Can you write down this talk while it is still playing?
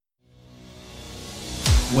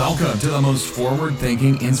Welcome to the most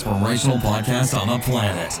forward-thinking, inspirational podcast on the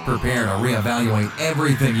planet. Prepare to reevaluate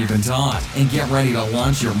everything you've been taught and get ready to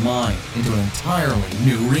launch your mind into an entirely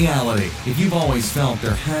new reality. If you've always felt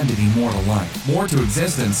there had to be more to life, more to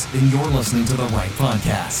existence, then you're listening to the right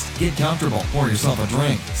podcast. Get comfortable, pour yourself a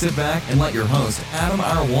drink, sit back, and let your host, Adam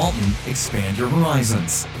R. Walton, expand your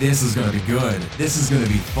horizons. This is going to be good. This is going to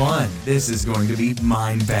be fun. This is going to be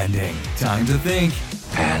mind-bending. Time to think.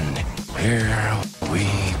 And here we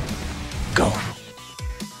go.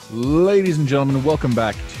 Ladies and gentlemen, welcome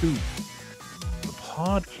back to the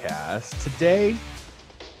podcast. Today,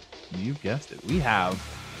 you've guessed it, we have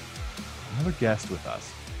another guest with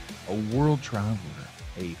us, a world traveler,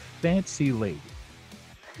 a fancy lady.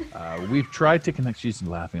 We've tried to connect. She's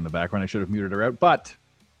laughing in the background. I should have muted her out, but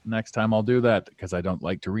next time I'll do that because I don't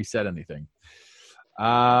like to reset anything.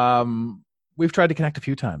 We've tried to connect a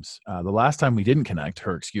few times. The last time we didn't connect,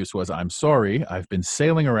 her excuse was, I'm sorry, I've been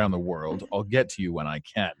sailing around the world. I'll get to you when I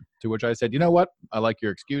can. To which I said, you know what? I like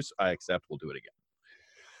your excuse. I accept. We'll do it again.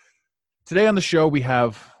 Today on the show, we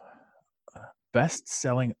have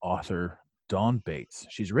best-selling author Dawn Bates.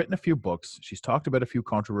 She's written a few books. She's talked about a few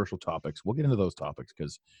controversial topics. We'll get into those topics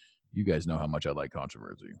because you guys know how much I like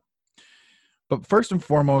controversy. But first and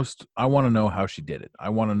foremost, I want to know how she did it. I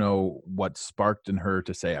want to know what sparked in her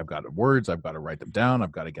to say, I've got words, I've got to write them down,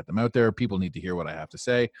 I've got to get them out there. People need to hear what I have to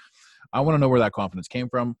say. I want to know where that confidence came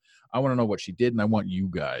from. I want to know what she did, and I want you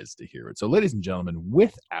guys to hear it. So, ladies and gentlemen,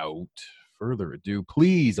 without further ado,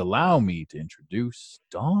 please allow me to introduce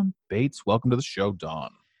Dawn Bates. Welcome to the show,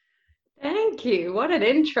 Dawn. Thank you. What an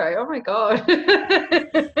intro. Oh, my God.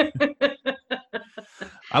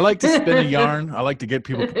 I like to spin a yarn. I like to get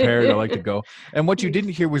people prepared. I like to go. And what you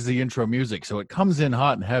didn't hear was the intro music, so it comes in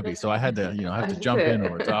hot and heavy. So I had to, have to jump in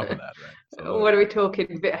over top of that, right? So, what are we talking?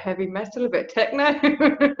 A bit heavy metal, a bit techno?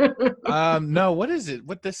 No. What is it?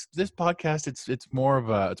 What this podcast? It's more of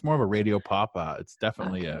a radio pop. It's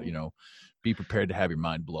definitely be prepared to have your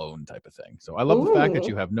mind blown type of thing. So I love the fact that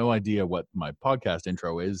you have no idea what my podcast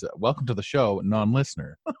intro is. Welcome to the show,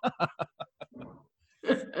 non-listener.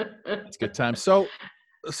 It's a good time. So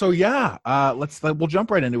yeah, we'll jump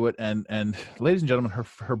right into it. And ladies and gentlemen,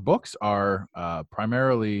 her books are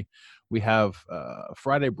primarily, we have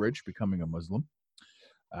Friday Bridge, Becoming a Muslim,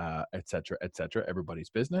 et cetera, Everybody's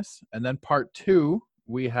Business. And then part 2,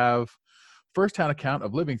 we have First-Hand Account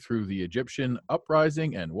of Living Through the Egyptian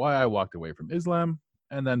Uprising and Why I Walked Away from Islam.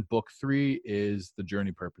 And then book 3 is The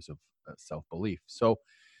Journey Purpose of Self-Belief. So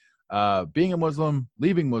being a Muslim,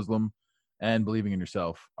 leaving Muslim, and Believing in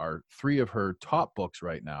Yourself are 3 of her top books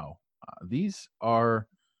right now. These are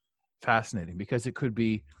fascinating because it could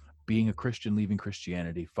be being a Christian, leaving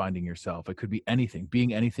Christianity, finding yourself. It could be anything,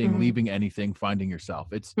 being anything, leaving anything, finding yourself.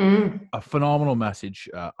 It's a phenomenal message.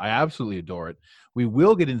 I absolutely adore it. We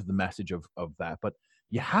will get into the message of that, but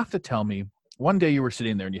you have to tell me, one day you were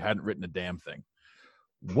sitting there and you hadn't written a damn thing.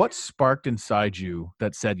 What sparked inside you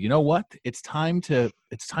that said, you know what? It's time to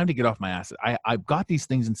get off my ass. I've got these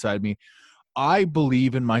things inside me. I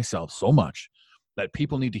believe in myself so much that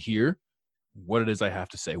people need to hear what it is I have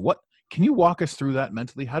to say. What can you walk us through that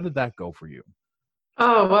mentally? How did that go for you?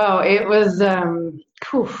 Oh, well, it was,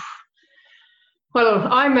 well,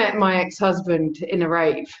 I met my ex-husband in a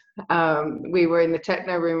rave. We were in the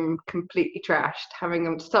techno room, completely trashed,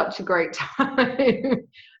 having such a great time.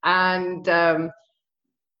 And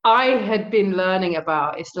I had been learning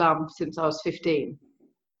about Islam since I was 15,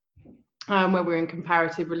 when we were in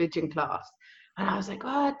comparative religion class. And I was like,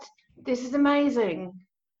 what? This is amazing.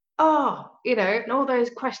 Oh, and all those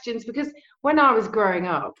questions, because when I was growing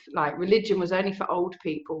up, like, religion was only for old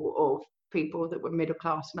people or people that were middle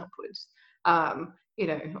class and upwards,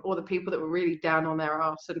 or the people that were really down on their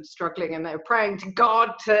arse and struggling, and they were praying to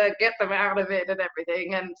God to get them out of it and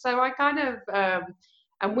everything. And so I kind of,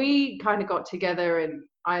 and we kind of got together, and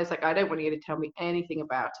I was like, I don't want you to tell me anything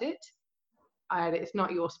about it. It's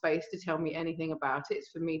not your space to tell me anything about it. It's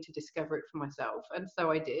for me to discover it for myself. And so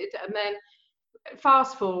I did. And then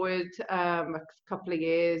fast forward a couple of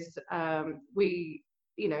years, 18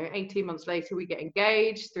 months later, we get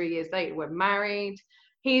engaged. 3 years later, we're married.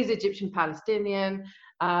 He's Egyptian Palestinian,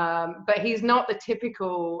 but he's not the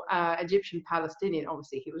typical Egyptian Palestinian.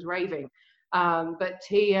 Obviously, he was raving. But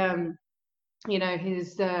he,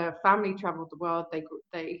 his family traveled the world.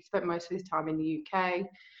 They spent most of his time in the UK.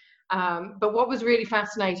 But what was really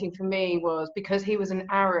fascinating for me was, because he was an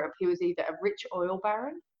Arab, he was either a rich oil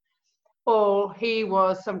baron, or he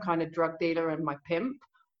was some kind of drug dealer and my pimp,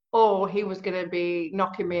 or he was going to be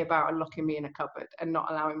knocking me about and locking me in a cupboard and not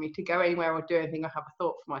allowing me to go anywhere or do anything or have a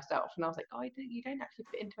thought for myself. And I was like, oh, you don't actually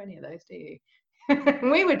fit into any of those, do you?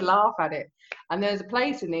 We would laugh at it. And there's a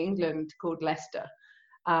place in England called Leicester.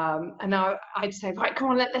 And I'd say, right,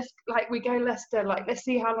 come on, let's we go Leicester, let's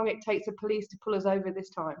see how long it takes the police to pull us over this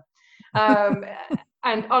time.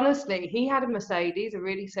 And honestly, he had a Mercedes, a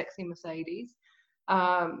really sexy Mercedes,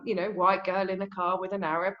 white girl in a car with an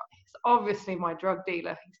Arab. It's obviously my drug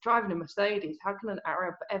dealer. He's driving a Mercedes. How can an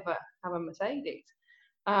Arab ever have a Mercedes?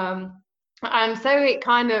 And so it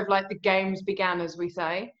kind of the games began, as we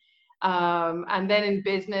say. And then in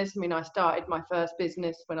business, I started my first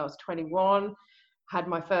business when I was 21, had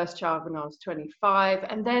my first child when I was 25.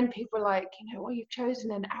 And then people were like, well, you've chosen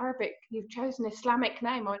an Islamic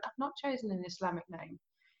name. I've not chosen an Islamic name.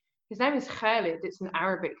 His name is Khalid. It's an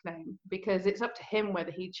Arabic name because it's up to him whether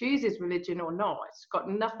he chooses religion or not. It's got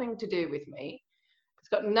nothing to do with me. It's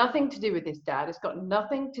got nothing to do with his dad. It's got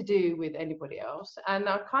nothing to do with anybody else. And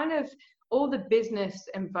I all the business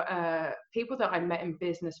and people that I met in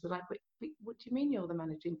business were like, wait, what do you mean you're the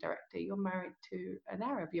managing director? You're married to an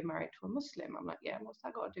Arab. You're married to a Muslim. I'm like, yeah, what's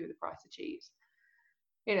that got to do with the price of cheese?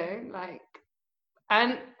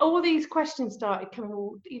 And all these questions started coming,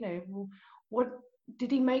 well, what did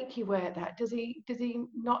he make you wear that? Does he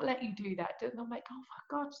not let you do that? And I'm like, oh,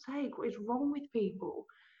 for God's sake, what is wrong with people?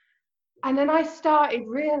 And then I started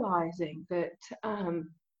realizing that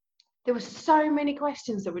there were so many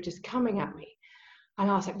questions that were just coming at me. And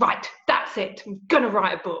I was like, right, that's it. I'm going to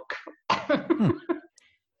write a book.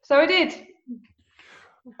 So I did.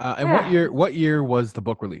 And what year was the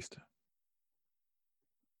book released?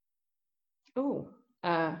 Oh,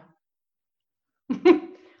 I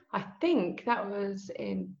think that was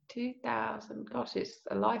in 2000. Gosh, it's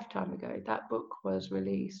a lifetime ago. That book was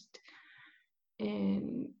released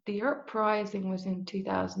the Europe Prizing was in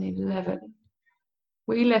 2011.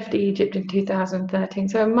 We left Egypt in 2013,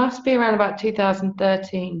 so it must be around about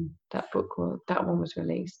 2013 that one was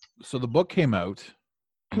released. So the book came out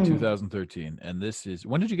in 2013, and this is,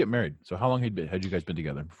 when did you get married? So how long had you guys been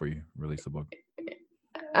together before you released the book?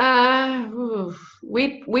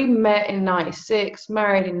 We met in 96,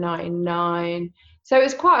 married in 99. So it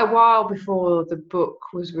was quite a while before the book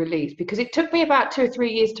was released because it took me about 2 or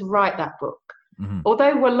 3 years to write that book. Mm-hmm.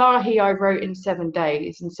 Although Wallahi I wrote in 7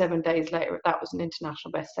 days, and 7 days later that was an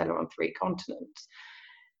international bestseller on 3 continents.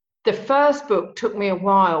 The first book took me a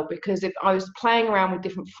while because I was playing around with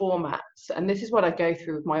different formats, and this is what I go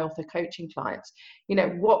through with my author coaching clients.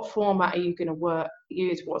 What format are you going to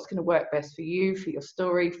use? What's going to work best for you, for your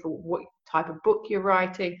story, for what type of book you're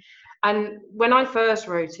writing? And when I first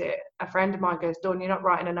wrote it, a friend of mine goes, Dawn, you're not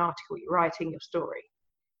writing an article, you're writing your story.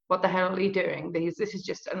 What the hell are you doing? This is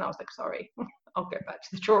just, and I was like, sorry, I'll go back to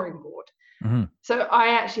the drawing board. Mm-hmm. So I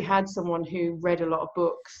actually had someone who read a lot of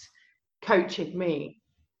books coaching me,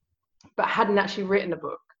 but hadn't actually written a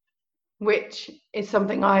book, which is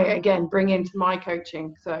something I, again, bring into my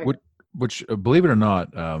coaching. So, which believe it or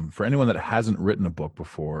not, for anyone that hasn't written a book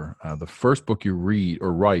before, the first book you read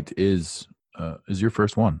or write is your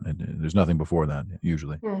first one. And there's nothing before that,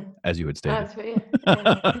 usually, as you had stated.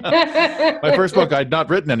 My first book, I'd not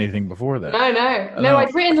written anything before that. No,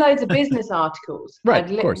 I'd written loads of business articles. Right,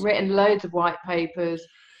 I'd written loads of white papers,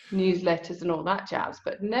 newsletters, and all that jazz,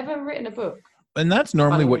 but never written a book. And that's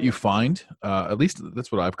normally what you find. At least that's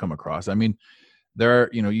what I've come across. I mean, there are,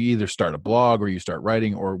 you either start a blog or you start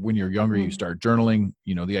writing, or when you're younger, you start journaling.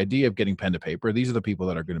 The idea of getting pen to paper, these are the people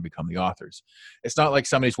that are going to become the authors. It's not like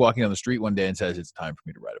somebody's walking down the street one day and says, it's time for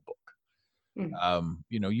me to write a book.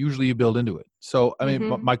 Usually you build into it. So, I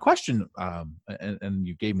mean, my question, and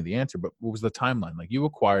you gave me the answer, but what was the timeline? Like you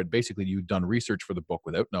basically you'd done research for the book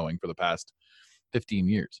without knowing for the past 15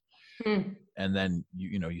 years. And then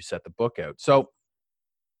you set the book out. So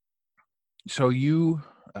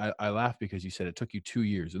I laugh because you said it took you 2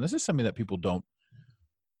 years, and this is something that people don't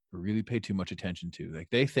really pay too much attention to. Like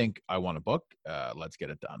they think, I want a book, let's get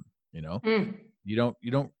it done. You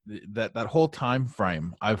don't that whole time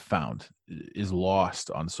frame I've found is lost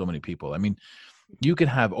on so many people. I mean, you can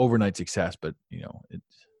have overnight success, but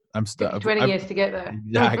I'm stuck. 20 years to get there.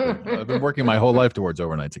 Exactly. I've been working my whole life towards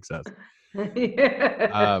overnight success.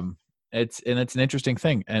 Yeah. It's an interesting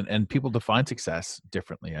thing, and people define success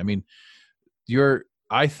differently. I mean,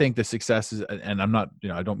 I think the success is, and I'm not,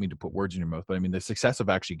 I don't mean to put words in your mouth, but I mean, the success of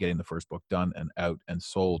actually getting the first book done and out and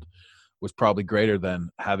sold was probably greater than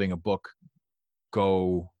having a book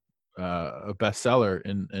go a bestseller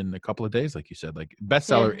in a couple of days. Like you said, like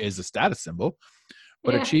bestseller is a status symbol,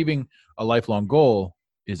 but achieving a lifelong goal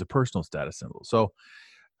is a personal status symbol. So,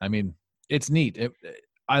 I mean, it's neat.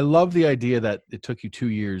 I love the idea that it took you 2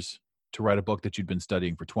 years to write a book that you'd been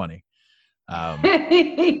studying for 20.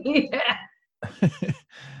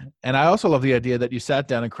 And I also love the idea that you sat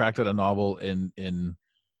down and cracked out a novel in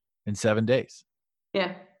 7 days.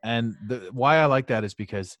 Yeah. And why I like that is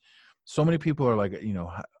because so many people are like,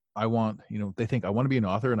 I want, they think I want to be an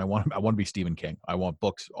author and I want to be Stephen King. I want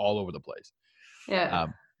books all over the place. Yeah.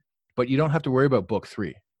 But you don't have to worry about book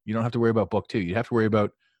 3. You don't have to worry about book 2. You have to worry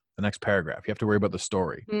about the next paragraph. You have to worry about the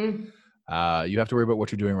story. You have to worry about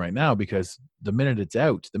what you're doing right now, because the minute it's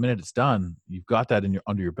out, the minute it's done, you've got that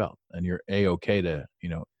under your belt, and you're A-okay to,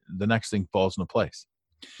 the next thing falls into place.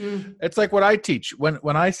 It's like what I teach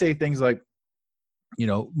when I say things like,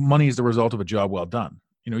 money is the result of a job well done.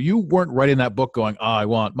 You weren't writing that book going, oh, I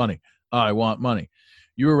want money. Oh, I want money.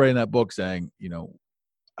 You were writing that book saying,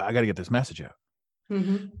 I got to get this message out.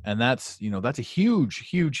 And that's a huge,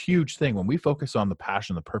 huge, huge thing. When we focus on the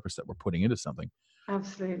passion, the purpose that we're putting into something,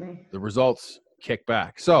 absolutely, the results kick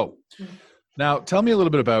back. So now tell me a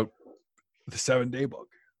little bit about the 7-day book.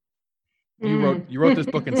 You wrote this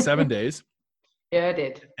book in 7 days. Yeah, I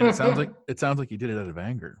did. And it sounds like you did it out of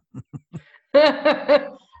anger.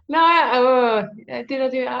 No, did I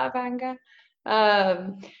do it out of anger?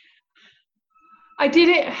 I did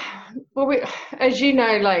it. Well, as you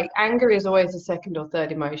know, like, anger is always the second or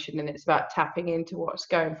third emotion, and it's about tapping into what's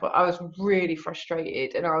going for. I was really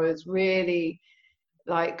frustrated, and I was really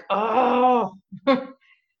like, oh,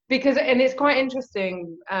 because, and it's quite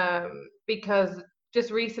interesting, because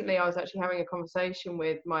just recently I was actually having a conversation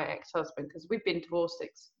with my ex-husband, because we've been divorced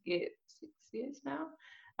 6 years now.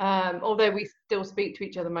 Although we still speak to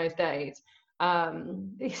each other most days.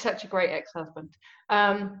 He's such a great ex-husband.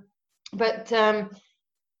 But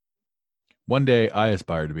one day I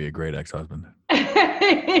aspire to be a great ex-husband.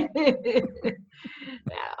 Yeah,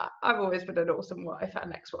 I've always been an awesome wife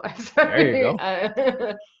and ex-wife. So, there you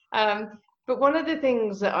go. But one of the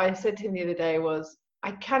things that I said to him the other day was,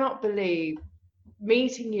 I cannot believe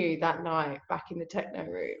meeting you that night back in the techno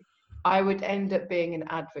room, I would end up being an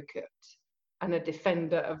advocate and a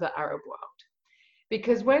defender of the Arab world.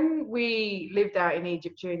 Because when we lived out in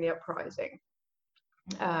Egypt during the uprising,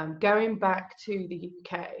 going back to the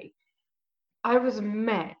UK, I was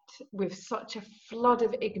met with such a flood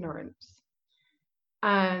of ignorance,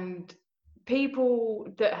 and people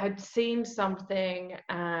that had seen something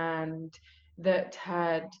and that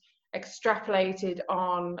had extrapolated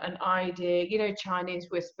on an idea, Chinese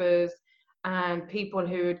whispers, and people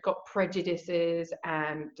who had got prejudices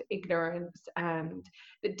and ignorance and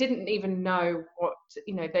that didn't even know what,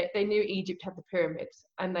 they knew Egypt had the pyramids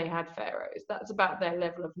and they had pharaohs. That's about their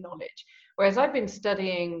level of knowledge. Whereas I've been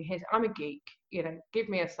studying I'm a geek, give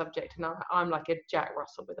me a subject and I'm like a Jack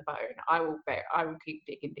Russell with a bone. I will keep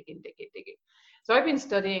digging. So I've been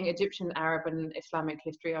studying Egyptian, Arab and Islamic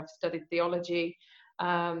history. I've studied theology.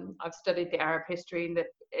 I've studied the Arab history and the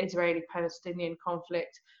Israeli-Palestinian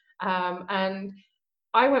conflict. And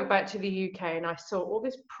I went back to the UK and I saw all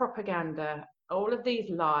this propaganda, all of these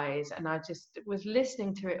lies, and I just was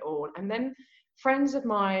listening to it all. And then friends of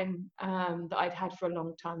mine that I'd had for a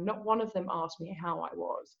long time, not one of them asked me how I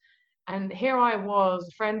was. And here I was,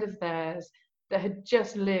 a friend of theirs that had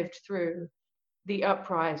just lived through the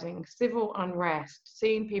uprising, civil unrest,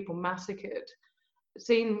 seen people massacred,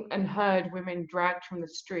 seen and heard women dragged from the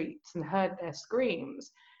streets and heard their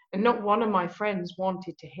screams. And not one of my friends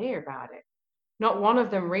wanted to hear about it. Not one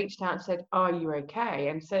of them reached out and said, are you okay?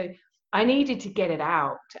 And so I needed to get it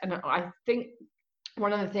out. And I think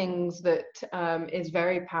one of the things that is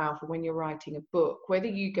very powerful when you're writing a book, whether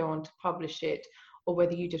you go on to publish it or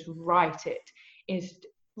whether you just write it, is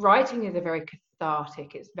writing is a very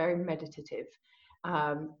cathartic, it's very meditative.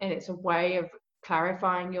 And it's a way of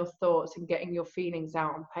clarifying your thoughts and getting your feelings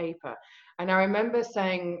out on paper. And I remember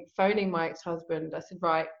phoning my ex-husband, I said,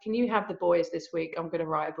 right, can you have the boys this week? I'm going to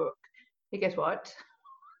write a book. He goes, what?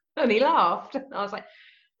 And he laughed. And I was like,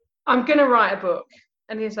 I'm going to write a book.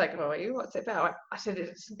 And he's like, oh, are you? What's it about? I said,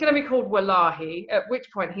 it's going to be called Wallahi, at which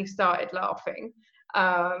point he started laughing.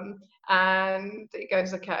 And he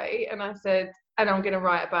goes, okay. And I said, and I'm going to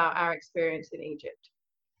write about our experience in Egypt.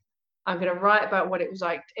 I'm going to write about what it was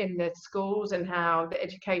like in the schools and how the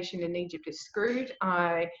education in Egypt is screwed.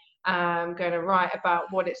 I am going to write about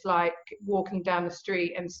what it's like walking down the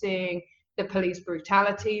street and seeing the police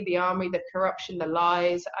brutality, the army, the corruption, the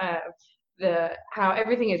lies, how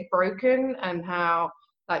everything is broken, and how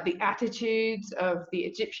like the attitudes of the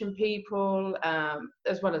Egyptian people,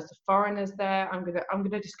 as well as the foreigners there. I'm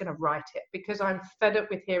just gonna write it because I'm fed up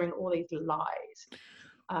with hearing all these lies.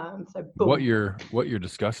 So boom. What you're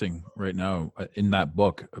discussing right now in that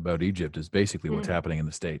book about Egypt is basically what's happening in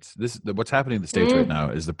the States. What's happening in the States right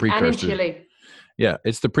now is the precursor. And in Chile. Yeah,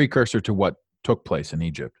 it's the precursor to what took place in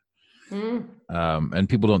Egypt. And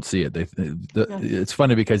people don't see it. It's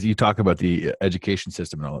funny because you talk about the education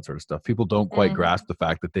system and all that sort of stuff. People don't quite grasp the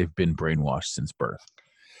fact that they've been brainwashed since birth.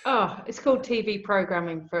 Oh, it's called TV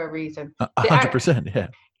programming for a reason. 100%, yeah.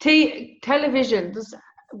 Televisions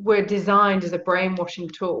were designed as a brainwashing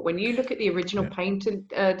tool. When you look at the original patent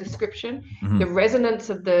description, the resonance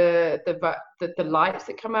of the lights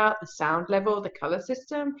that come out, the sound level, the color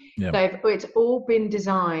system, it's all been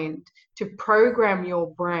designed to program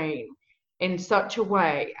your brain in such a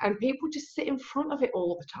way, and people just sit in front of it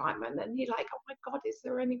all the time, and then you're like, oh my god, is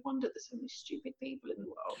there any wonder there's so many stupid people in the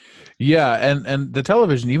world? Yeah, and the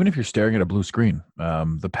television, even if you're staring at a blue screen,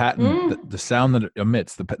 the patent, the sound that it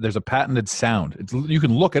emits, there's a patented sound. You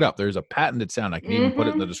can look it up. There's a patented sound. I can even put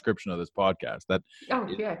it in the description of this podcast. That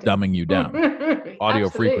dumbing you down. Audio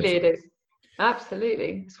frequency. It is.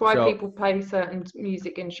 Absolutely. It's why people play certain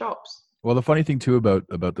music in shops. Well, the funny thing too about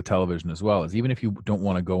the television as well is, even if you don't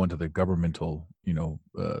want to go into the governmental,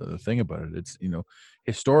 thing about it, it's,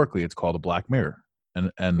 historically it's called a black mirror,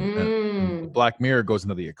 and Black Mirror goes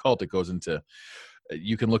into the occult. It goes into,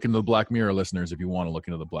 you can look into the Black Mirror, listeners, if you want to look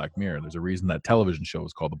into the Black Mirror. There's a reason that television show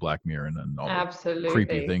is called the Black Mirror, and all the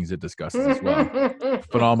creepy things it discusses as well.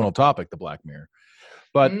 Phenomenal topic, the Black Mirror,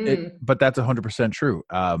 but that's 100% true.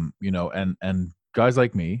 And guys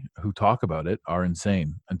like me who talk about it are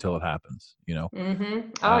insane until it happens,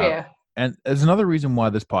 yeah. And there's another reason why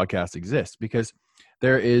this podcast exists, because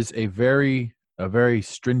there is a very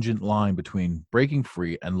stringent line between breaking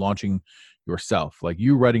free and launching yourself. Like,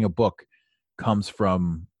 you writing a book comes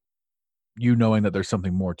from you knowing that there's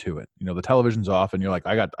something more to it. The television's off and you're like,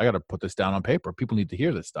 I got to put this down on paper. People need to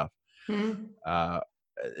hear this stuff.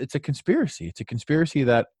 It's a conspiracy. It's a conspiracy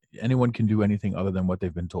that anyone can do anything other than what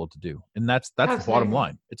they've been told to do. And that's the bottom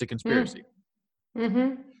line. It's a conspiracy.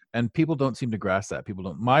 And people don't seem to grasp that. People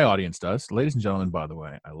don't. My audience does. Ladies and gentlemen, by the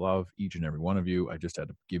way, I love each and every one of you. I just had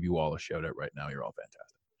to give you all a shout out right now. You're all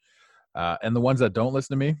fantastic. And the ones that don't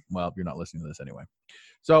listen to me, well, you're not listening to this anyway.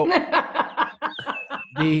 So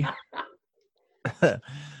the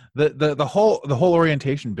whole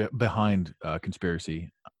orientation behind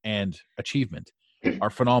conspiracy and achievement are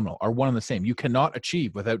phenomenal, are one and the same. You cannot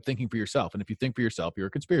achieve without thinking for yourself. And if you think for yourself, you're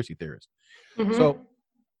a conspiracy theorist. So,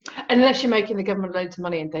 unless you're making the government loads of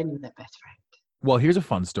money, and then you're their best friend. Well, here's a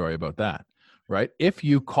fun story about that, right? If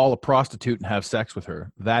you call a prostitute and have sex with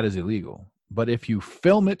her, that is illegal. But if you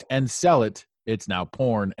film it and sell it, it's now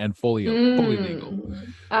porn and fully legal.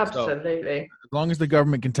 Absolutely. So, as long as the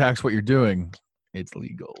government can tax what you're doing, it's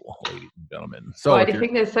legal, ladies and gentlemen. So why do you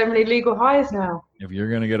think there's so many legal highs now? If you're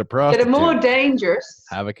going to get a prostitute, that are more dangerous,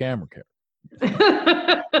 have a camera.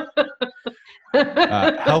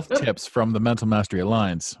 Health tips from the Mental Mastery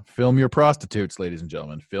Alliance: film your prostitutes, ladies and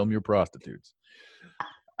gentlemen. Film your prostitutes.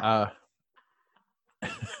 And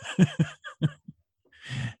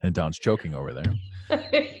Don's choking over there.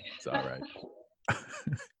 It's all right.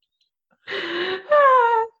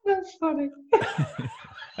 That's funny.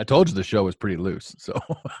 I told you the show was pretty loose, so.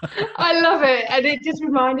 I love it, and it just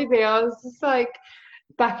reminded me. I was just like,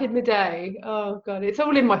 back in the day. Oh God, it's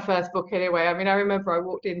all in my first book anyway. I mean, I remember I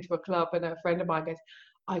walked into a club and a friend of mine goes,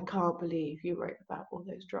 "I can't believe you wrote about all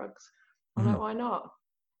those drugs." I'm like, "Why not?"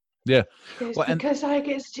 Yeah. She goes, because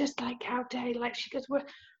it's just like cow day. Like, she goes, "Well,"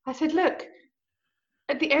 I said, "Look,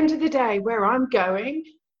 at the end of the day, where I'm going,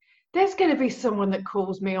 there's going to be someone that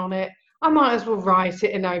calls me on it. I might as well write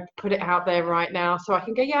it and I put it out there right now so I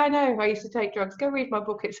can go, yeah, I know, I used to take drugs. Go read my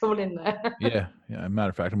book. It's all in there." Yeah.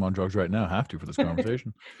 Matter of fact, I'm on drugs right now. I have to for this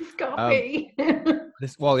conversation. It's coffee.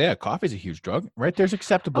 Coffee's a huge drug, right? There's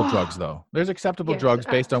acceptable drugs, though. There's acceptable drugs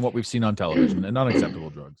based on what we've seen on television, and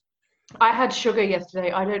unacceptable drugs. I had sugar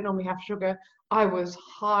yesterday. I don't normally have sugar. I was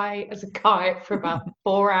high as a kite for about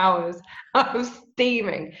 4 hours. I was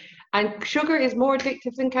steaming. And sugar is more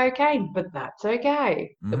addictive than cocaine, but that's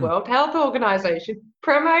okay. The World Health Organization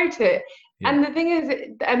promote it. Yeah. And the thing is,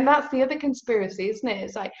 and that's the other conspiracy, isn't it?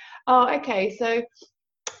 It's like, oh, okay, so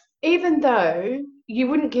even though you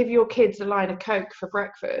wouldn't give your kids a line of Coke for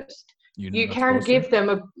breakfast, you can give them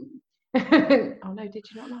a... Oh, no, did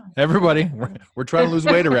you not know? Everybody, we're trying to lose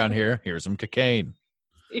weight around here. Here's some cocaine.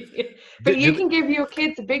 But you can give your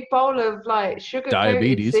kids a big bowl of like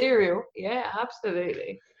sugar-coated cereal. Yeah,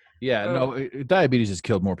 absolutely. Yeah, no, diabetes has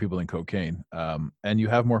killed more people than cocaine, and you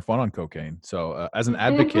have more fun on cocaine. So, as an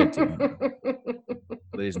advocate,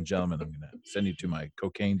 ladies and gentlemen, I'm going to send you to my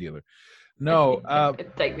cocaine dealer. No,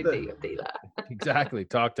 take me to your dealer. Exactly.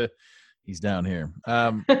 He's down here.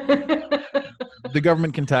 The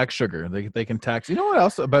government can tax sugar. They can tax. You know what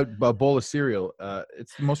else about a bowl of cereal?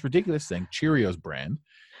 It's the most ridiculous thing. Cheerios brand.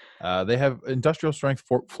 They have industrial strength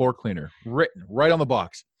floor cleaner written right on the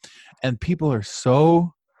box. And people are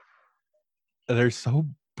so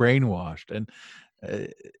brainwashed, and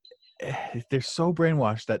they're so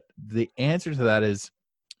brainwashed that the answer to that is,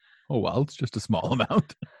 oh, well, it's just a small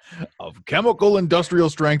amount of chemical industrial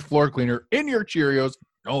strength floor cleaner in your Cheerios.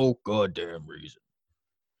 No goddamn reason.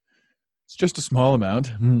 It's just a small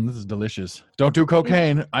amount. This is delicious. Don't do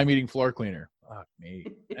cocaine. I'm eating floor cleaner. Fuck me.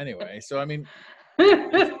 Anyway, so I mean,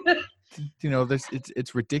 this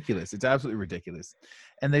it's ridiculous. It's absolutely ridiculous.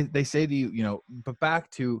 And they say to you, but back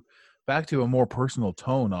to a more personal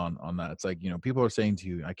tone on that. It's like, people are saying to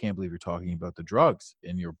you, I can't believe you're talking about the drugs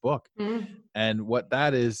in your book. And what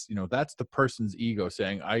that is, that's the person's ego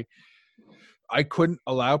saying, I couldn't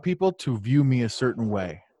allow people to view me a certain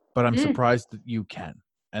way, but I'm surprised that you can.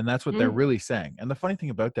 And that's what they're really saying. And the funny thing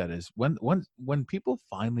about that is when people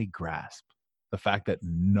finally grasp the fact that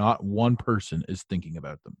not one person is thinking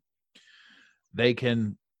about them, they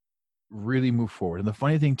can really move forward. And the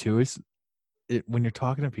funny thing too is, when you're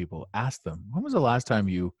talking to people, ask them, when was the last time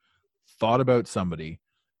you thought about somebody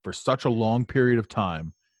for such a long period of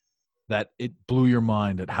time that it blew your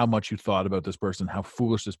mind at how much you thought about this person, how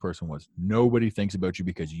foolish this person was? Nobody thinks about you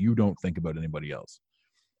because you don't think about anybody else.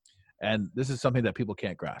 And this is something that people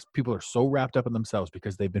can't grasp. People are so wrapped up in themselves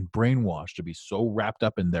because they've been brainwashed to be so wrapped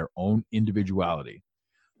up in their own individuality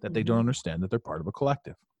that they don't understand that they're part of a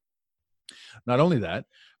collective. Not only that,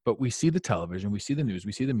 but we see the television, we see the news,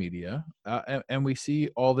 we see the media, and we see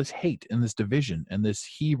all this hate and this division and this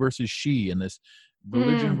he versus she and this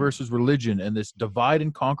religion versus religion and this divide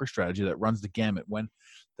and conquer strategy that runs the gamut, when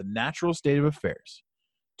the natural state of affairs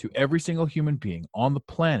to every single human being on the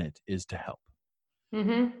planet is to help.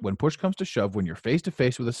 When push comes to shove, when you're face to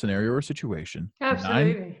face with a scenario or situation,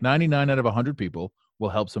 99 out of 100 people will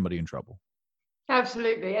help somebody in trouble.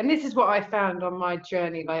 Absolutely. And this is what I found on my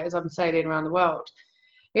journey, like as I'm sailing around the world.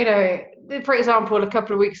 For example, a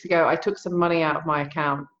couple of weeks ago, I took some money out of my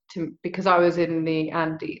account because I was in the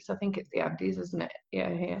Andes. I think it's the Andes, isn't it?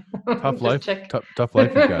 Yeah. Tough life. Tough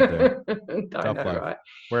life you got there. Tough life. Right?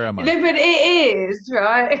 Where am I? No, but it is,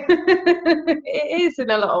 right? It is in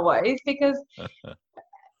a lot of ways, because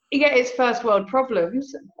it's first world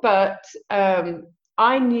problems, but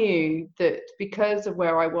I knew that because of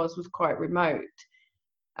where I was quite remote,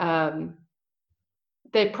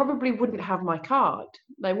 they probably wouldn't have my card.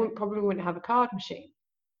 They probably wouldn't have a card machine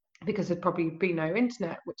because there'd probably be no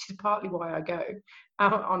internet, which is partly why I go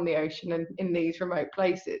out on the ocean and in these remote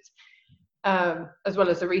places, as well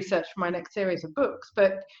as the research for my next series of books.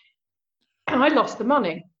 But I lost the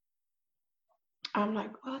money. I'm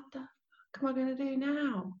like, what the fuck am I going to do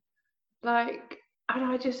now? And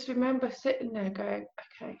I just remember sitting there going,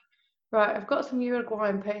 okay, right, I've got some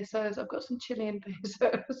Uruguayan pesos, I've got some Chilean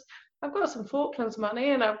pesos, I've got some Falklands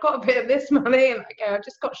money, and I've got a bit of this money, and I've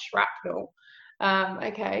just got shrapnel.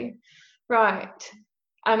 Okay, right.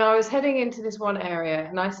 And I was heading into this one area,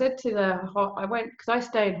 and I said to I went, because I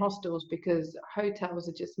stay in hostels because hotels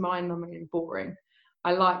are just mind-numbingly boring.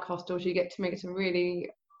 I like hostels. You get to meet some really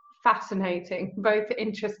fascinating, both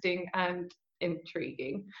interesting and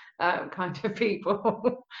intriguing kind of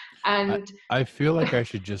people. And I feel like I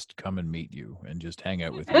should just come and meet you and just hang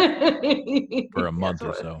out with you for a month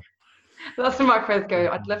or so. That's when my friends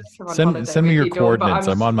go, I'd love to come on holiday. Send me your coordinates.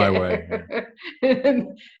 I'm on my way.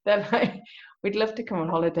 They're like, we'd love to come on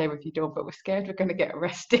holiday with you, Dawn, but we're scared we're going to get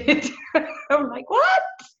arrested. I'm like, what?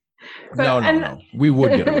 No. We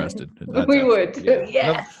would get arrested. We would. Yeah.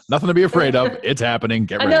 Yes. Nothing to be afraid of. It's happening.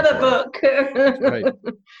 Get ready. Another book. Right.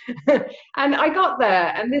 And I got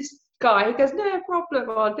there, and this guy, he goes, no problem.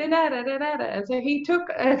 And so he took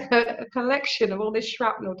a collection of all this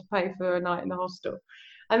shrapnel to pay for a night in the hostel.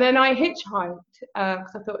 And then I hitchhiked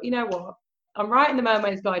because I thought, you know what? I'm writing the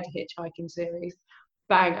Mermaid's Guide to Hitchhiking series.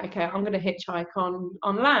 Bang. Okay, I'm going to hitchhike on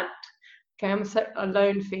land. Okay, I'm a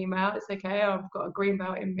lone female. It's okay. I've got a green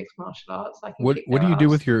belt in mixed martial arts. What do you do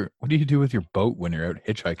with your boat when you're out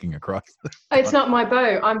hitchhiking across? It's not my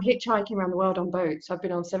boat. I'm hitchhiking around the world on boats. I've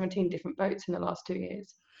been on 17 different boats in the last 2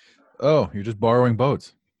 years. Oh, you're just borrowing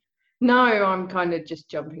boats? No, I'm kind of just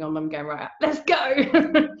jumping on them, going, right, let's go.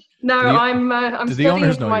 I'm do the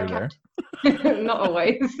owners know you're there? Not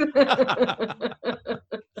always.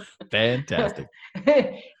 Fantastic.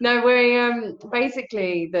 No, we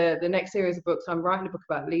basically the next series of books, I'm writing a book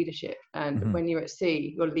about leadership, and when you're at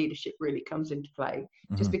sea, your leadership really comes into play.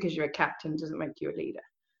 Just because you're a captain doesn't make you a leader.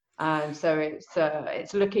 And so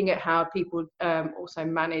it's looking at how people also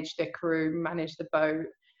manage their crew, manage the boat.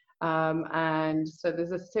 And so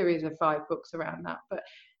there's a series of 5 books around that. But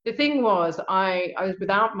the thing was, I was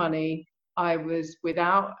without money. I was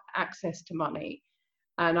without access to money.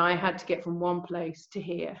 and I had to get from one place to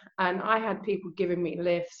here. And I had people giving me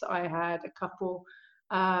lifts. I had a couple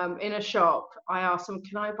in a shop. I asked them,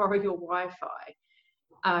 "Can I borrow your Wi-Fi?"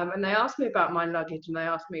 And they asked me about my luggage, and they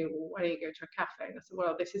asked me, "Well, why don't you go to a cafe?" And I said,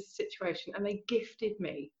 "Well, this is the situation." And they gifted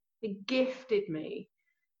me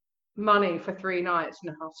money for 3 nights in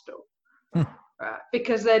a hostel.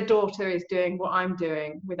 Because their daughter is doing what I'm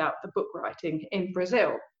doing without the book writing in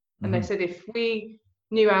Brazil. And they said, if we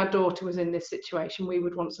knew our daughter was in this situation, we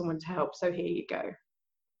would want someone to help. So here you go.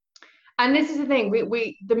 And this is the thing,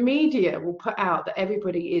 the media will put out that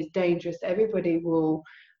everybody is dangerous. Everybody will,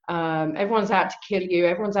 everyone's out to kill you.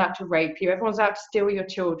 Everyone's out to rape you. Everyone's out to steal your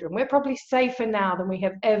children. We're probably safer now than we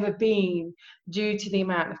have ever been due to the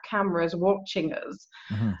amount of cameras watching us.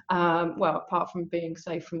 Well, apart from being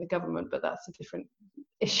safe from the government, but that's a different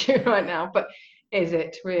issue right now. But is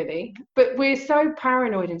it really? But we're so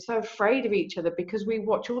paranoid and so afraid of each other because we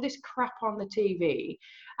watch all this crap on the TV,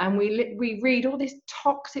 and we read all this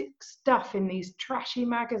toxic stuff in these trashy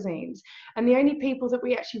magazines, and the only people that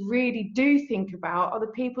we actually really do think about are the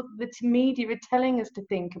people that the media are telling us to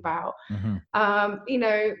think about. You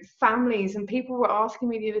know, families. And people were asking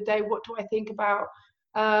me the other day, what do I think about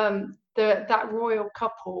that royal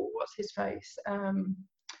couple? What's his face?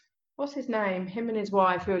 What's his name? Him and his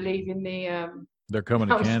wife who are leaving the They're coming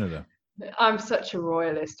to Canada. I'm such a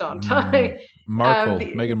royalist, aren't I? Markle,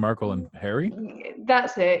 Meghan Markle and Harry?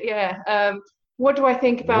 That's it, yeah. What do I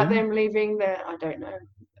think about them leaving I don't know.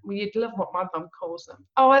 Well, you'd love what my mum calls them.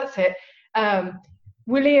 Oh, that's it.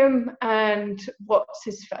 William and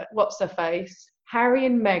what's her face? Harry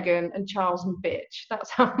and Meghan and Charles and Bitch. That's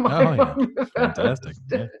how my mum fantastic.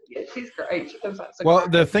 Yeah. Yeah, she's great. She does that so well,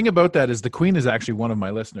 the thing about that is the Queen is actually one of my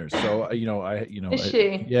listeners. So is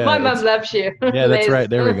she? Yeah, my mum loves you. Yeah, that's right.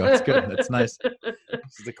 There we go. It's good. That's nice.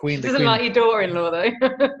 The Queen She doesn't like your daughter-in-law though.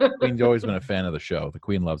 The Queen's always been a fan of the show. The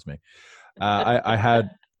Queen loves me. I had,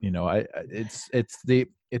 it's the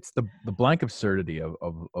blank absurdity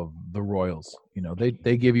of the royals. You know,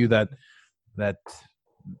 they give you that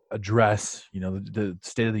address, the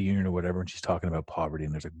State of the Union or whatever, and she's talking about poverty,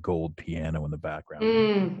 and there's a gold piano in the background.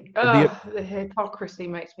 The hypocrisy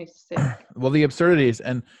makes me sick. Well, the absurdity is,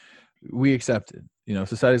 and we accept it.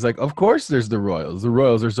 Society's like, of course there's the royals. The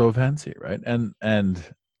royals are so fancy, right? And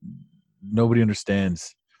nobody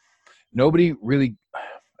understands. Nobody really.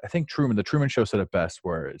 I think the Truman Show said it best,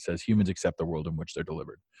 where it says humans accept the world in which they're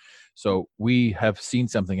delivered. So we have seen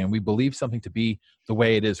something and we believe something to be the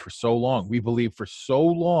way it is for so long. We believe for so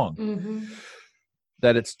long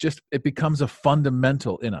that it becomes a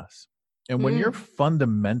fundamental in us. And when you're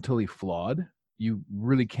fundamentally flawed, you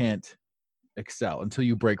really can't excel until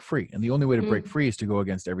you break free. And the only way to break free is to go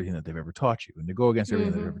against everything that they've ever taught you. And to go against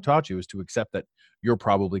everything they've ever taught you is to accept that you're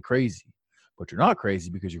probably crazy. But you're not crazy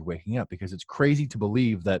because you're waking up, because it's crazy to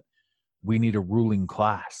believe that we need a ruling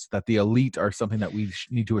class, that the elite are something that we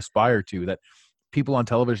need to aspire to, that people on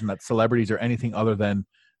television, that celebrities are anything other than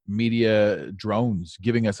media drones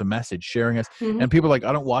giving us a message, sharing us. And people are like,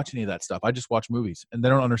 I don't watch any of that stuff. I just watch movies. And they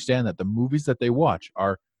don't understand that the movies that they watch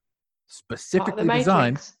are specifically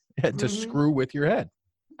designed to screw with your head.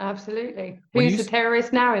 Absolutely. Who's the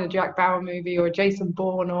terrorist now in a Jack Bauer movie or Jason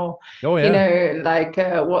Bourne or, who's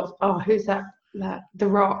that? The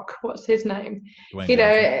Rock. What's his name? Dwayne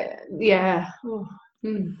Johnson. Yeah. Oh.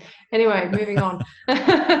 Anyway, moving on.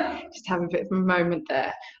 Just have a bit of a moment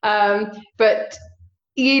there. But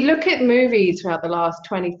you look at movies throughout the last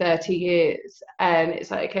 20, 30 years, and it's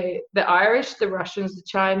like, okay, the Irish, the Russians, the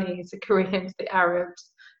Chinese, the Koreans, the Arabs.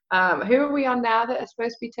 Who are we on now that are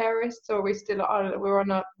supposed to be terrorists? Or are we still we're on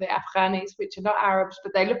the Afghanis, which are not Arabs,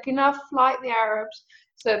 but they look enough like the Arabs,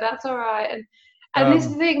 so that's all right. And this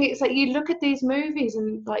is the thing, it's like you look at these movies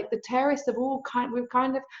and like the terrorists have all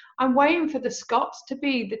I'm waiting for the Scots to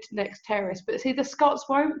be the next terrorists, but see, the Scots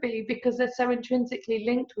won't be because they're so intrinsically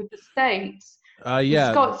linked with the States. The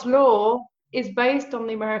Scots law is based on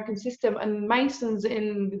the American system, and Masons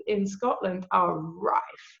in Scotland are rife.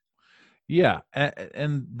 Yeah,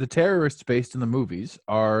 and the terrorists based in the movies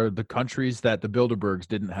are the countries that the Bilderbergs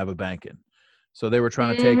didn't have a bank in. So they were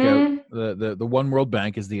trying to take out the one world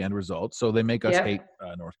bank is the end result. So they make us hate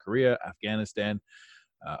North Korea, Afghanistan,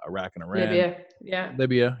 Iraq and Iran.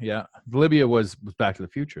 Libya, yeah. Libya was Back to the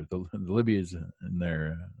Future. The Libya's in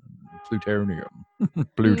their plutonium.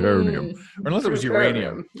 Plutonium. Or unless it was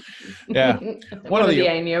uranium. Yeah. One of the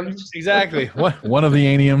aniums. Exactly. One of the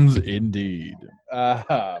aniums, indeed.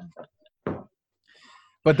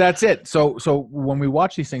 But that's it. So when we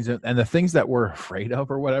watch these things, and the things that we're afraid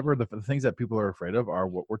of or whatever, the things that people are afraid of are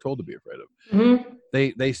what we're told to be afraid of.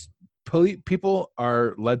 People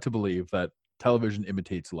are led to believe that television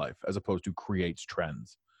imitates life as opposed to creates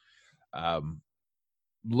trends.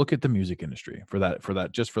 Look at the music industry for that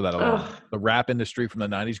alone. Ugh. The rap industry from the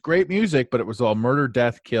 90s, great music, but it was all murder,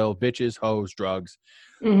 death, kill, bitches, hoes, drugs.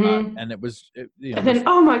 And it was, and then,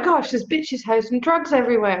 oh my gosh, there's bitches, hoes, and drugs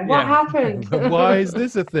everywhere. What happened? Why is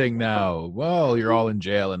this a thing now? Well, you're all in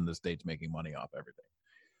jail and the state's making money off everything.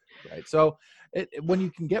 Right. So when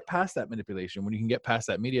you can get past that manipulation, when you can get past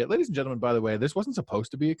that media, ladies and gentlemen, by the way, this wasn't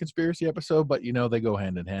supposed to be a conspiracy episode, but they go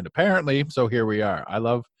hand in hand apparently. So here we are. I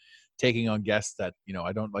love taking on guests that,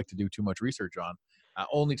 I don't like to do too much research on,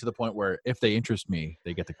 only to the point where if they interest me,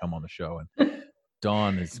 they get to come on the show. And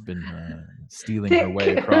Dawn has been stealing her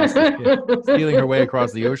way across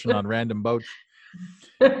the ocean on random boats.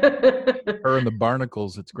 Her and the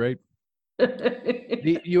barnacles. It's great.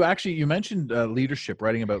 You mentioned leadership,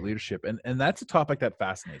 writing about leadership, and that's a topic that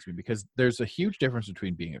fascinates me because there's a huge difference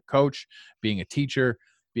between being a coach, being a teacher,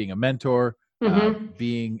 being a mentor,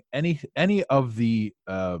 being any of the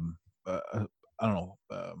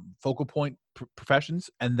focal point professions,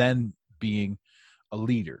 and then being a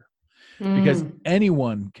leader. Because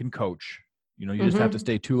anyone can coach. You just have to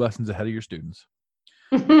stay 2 lessons ahead of your students.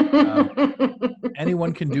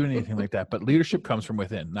 Anyone can do anything like that, but leadership comes from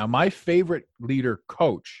within. Now, my favorite leader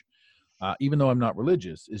coach, even though I'm not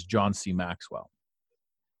religious, is John C. Maxwell.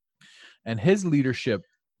 And his leadership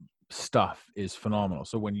stuff is phenomenal.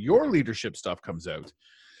 So when your leadership stuff comes out,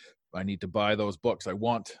 I need to buy those books. I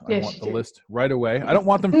want the list right away. I don't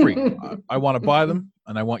want them free. I want to buy them,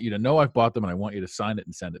 and I want you to know I've bought them, and I want you to sign it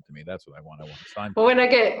and send it to me. That's what I want. I want to sign. Well, when I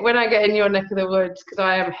get in your neck of the woods, because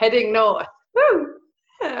I am heading north. Woo!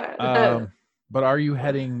 But are you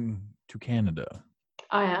heading to Canada?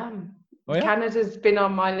 I am. Oh, yeah? Canada's been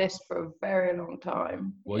on my list for a very long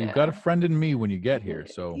time. Well, you've got a friend in me when you get here,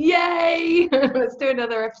 so yay! Let's do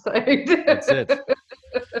another episode. That's it.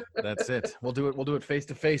 That's it. We'll do it face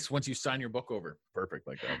to face once you sign your book over. Perfect,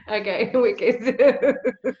 like that. Okay, wicked.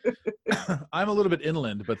 I'm a little bit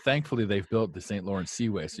inland, but thankfully they've built the St. Lawrence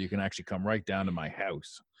Seaway, so you can actually come right down to my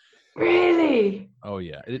house. Really? Oh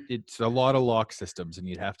yeah, it's a lot of lock systems, and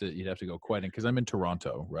you'd have to go quite in because I'm in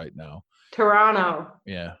Toronto right now. Toronto.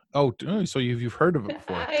 Yeah. Oh, so you've heard of it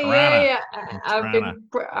before? Yeah.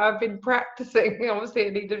 I've been practicing. Obviously,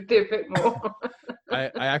 I need to do a bit more. I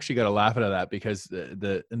actually got to laugh at that because in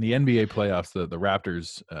the NBA playoffs, the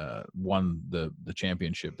Raptors won the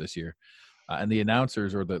championship this year, and the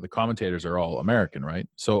announcers or the commentators are all American, right?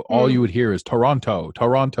 So all you would hear is Toronto.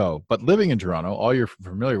 But living in Toronto, all you're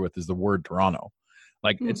familiar with is the word Toronto.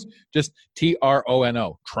 Like it's just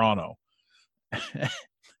Trono, Toronto.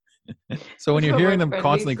 So when you're hearing them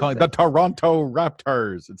constantly calling the Toronto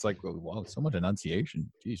Raptors, it's like, wow, so much enunciation.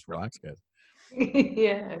 Jeez, relax, guys.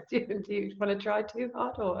 Yeah, do you want to try too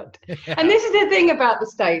hard or what? Yeah. And this is the thing about the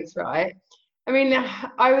States, right? I mean,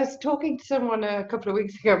 I was talking to someone a couple of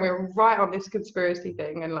weeks ago, and we were right on this conspiracy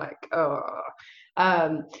thing, and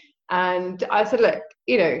and I said, look,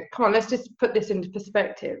 come on, let's just put this into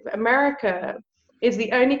perspective. America is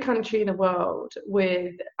the only country in the world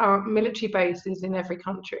with military bases in every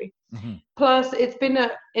country. Mm-hmm. Plus, it's been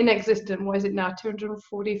in existence, what is it now,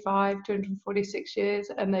 245, 246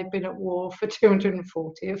 years, and they've been at war for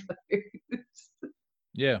 240 of those.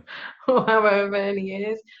 Yeah. Or however many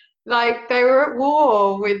years. Like, they were at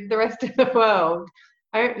war with the rest of the world.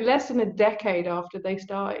 Less than a decade after they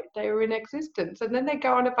started, they were in existence. And then they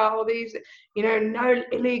go on about all these, no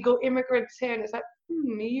illegal immigrants here. And it's like,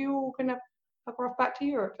 are you all going to fuck off back to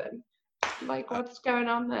Europe then? Like, what's going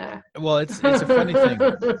on there? Well, it's a funny thing.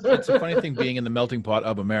 It's a funny thing being in the melting pot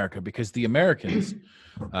of America, because the Americans,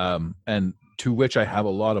 and to which I have a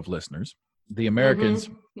lot of listeners, the Americans,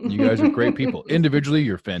 you guys are great people. Individually,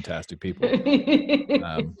 you're fantastic people.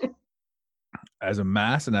 As a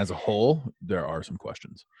mass and as a whole, there are some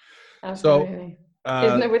questions. Absolutely. So,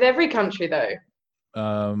 isn't it with every country though?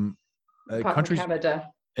 Countries, from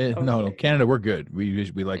Canada. No, Canada, we're good. We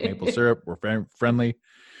like maple syrup. We're friendly.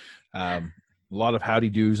 A lot of howdy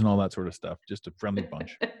doos and all that sort of stuff. Just a friendly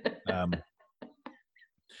bunch.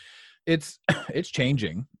 It's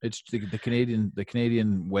changing. It's the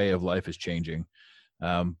Canadian way of life is changing.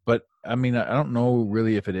 But I mean, I don't know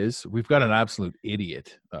really if it is. We've got an absolute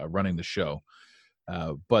idiot running the show.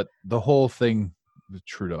 But the whole thing with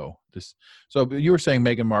Trudeau, so you were saying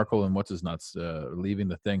Meghan Markle and what's his nuts leaving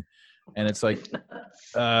the thing, and it's like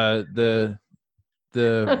the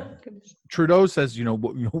Trudeau says, he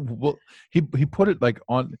put it like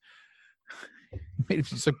on.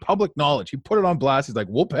 It's like public knowledge. He put it on blast. He's like,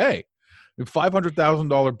 we'll pay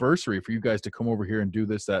 $500,000 bursary for you guys to come over here and do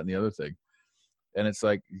this, that, and the other thing. And it's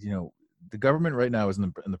like, the government right now is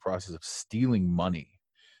in the process of stealing money,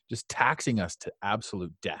 just taxing us to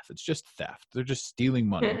absolute death. It's just theft. They're just stealing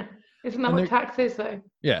money. Yeah. Isn't that And what tax is, though?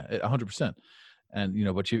 Yeah, 100%.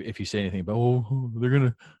 And but if you say anything about, they're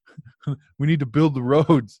gonna, we need to build the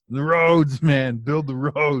roads, man, build the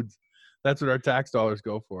roads. That's what our tax dollars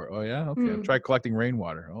go for. Oh yeah, okay. Try collecting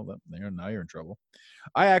rainwater. Oh, now you're in trouble.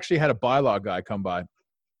 I actually had a bylaw guy come by,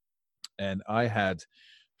 and I had,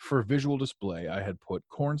 for visual display, I had put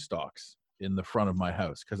corn stalks in the front of my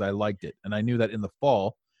house because I liked it, and I knew that in the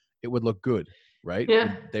fall it would look good, right?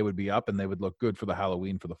 Yeah. They would be up and they would look good for the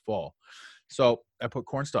Halloween for the fall. So I put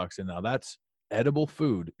corn stalks in. Now that's edible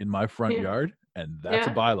food in my front yard, and that's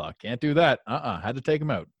a bylaw. Can't do that. Had to take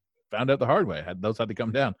them out. Found out the hard way. Those had to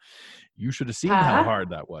come down. You should have seen how hard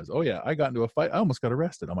that was. Oh yeah, I got into a fight. I almost got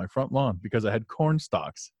arrested on my front lawn because I had corn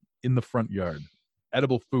stalks in the front yard.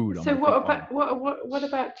 Edible food. So what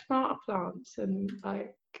about tomato plants and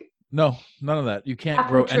like? No, none of that. You can't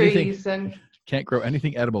grow anything. Can't grow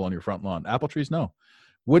anything edible on your front lawn. Apple trees, no.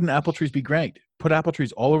 Wouldn't apple trees be great? Put apple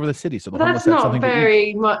trees all over the city so the homeless have something to eat. That's not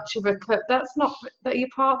very much of a. That's not that you're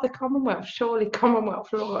part of the Commonwealth. Surely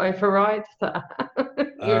Commonwealth law overrides that.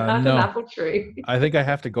 You had no. an apple tree. I think I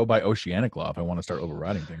have to go by oceanic law if I want to start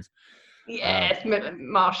overriding things. Yes,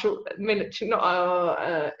 military,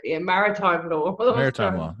 not maritime law.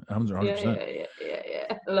 Maritime law, 100%.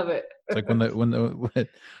 Yeah. I love it. It's like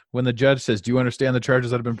when the judge says, "Do you understand the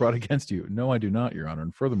charges that have been brought against you?" No, I do not, Your Honor.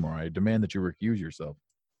 And furthermore, I demand that you recuse yourself.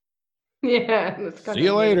 Yeah, that's kind See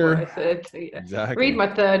you later. What I said. Yeah. Exactly. Read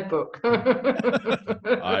my third book.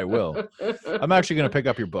 I will. I'm actually going to pick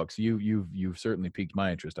up your books. You've certainly piqued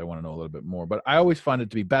my interest. I want to know a little bit more, but I always find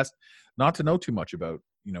it to be best not to know too much about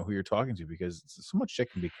who you're talking to, because so much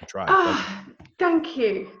shit can be contrived. Thank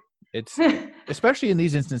you. It's especially in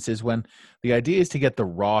these instances when the idea is to get the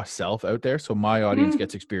raw self out there, so my audience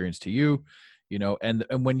gets experience to you. And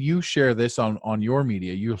when you share this on your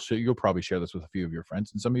media, you'll probably share this with a few of your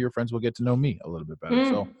friends, and some of your friends will get to know me a little bit better.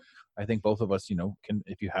 So I think both of us, can,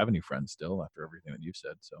 if you have any friends still after everything that you've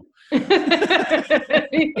said. So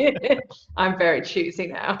I'm very choosy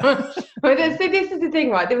now. But this is the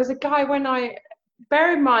thing, right? There was a guy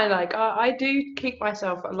bear in mind, like I do keep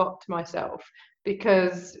myself a lot to myself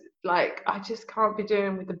because like I just can't be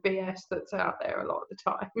doing with the BS that's out there a lot of the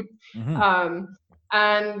time.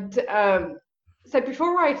 So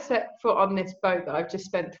before I set foot on this boat that I've just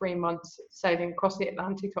spent 3 months sailing across the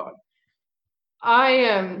Atlantic on,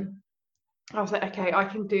 I was like, okay, I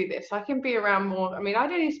can do this. I can be around more. I mean,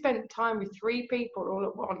 I'd only spent time with 3 people all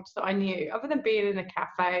at once that I knew, other than being in a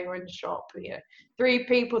cafe or in a shop. 3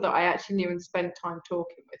 people that I actually knew and spent time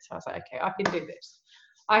talking with. So I was like, okay, I can do this.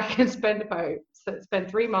 I can spend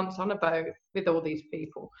 3 months on a boat with all these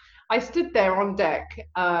people. I stood there on deck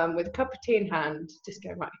with a cup of tea in hand, just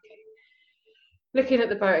going, right, okay. Looking at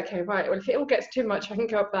the boat, okay, right, well, if it all gets too much, I can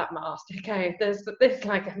go up that mast. Okay, there's this,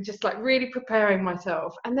 like, I'm just like really preparing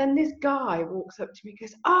myself. And then this guy walks up to me and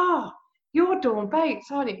goes, you're Dawn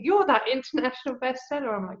Bates, aren't you? You're that international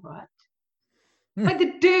bestseller. I'm like, what? Like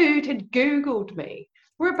the dude had Googled me.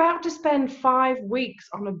 We're about to spend 5 weeks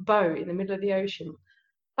on a boat in the middle of the ocean.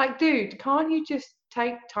 Like, dude, can't you just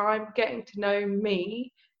take time getting to know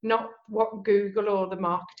me, not what Google or the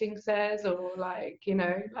marketing says, or like,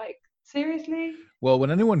 seriously? Well,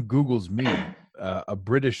 when anyone Googles me, a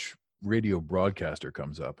British radio broadcaster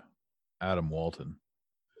comes up, Adam Walton.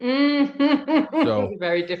 So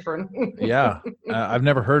very different. Yeah, I've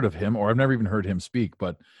never heard of him, or I've never even heard him speak,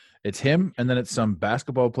 but it's him, and then it's some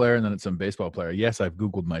basketball player, and then it's some baseball player. Yes, I've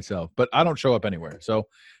Googled myself, but I don't show up anywhere, so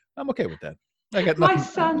I'm okay with that. I got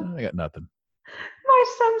nothing. I got nothing. My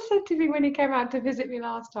son said to me when he came out to visit me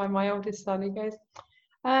last time, my oldest son, he goes,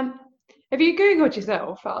 have you Googled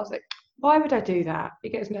yourself? I was like, why would I do that? He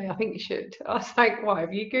goes, no, I think you should. I was like, why?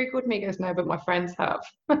 Have you Googled me? He goes, no, but my friends have.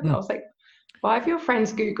 I was like, why have your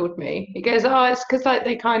friends Googled me? He goes, it's because like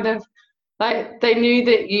they kind of, like they knew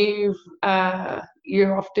that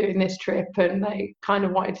you're off doing this trip and they kind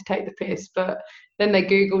of wanted to take the piss, but then they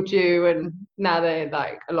Googled you and now they're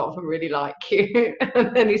like, a lot of them really like you.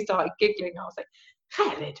 And then he started giggling. I was like,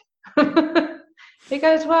 valid. He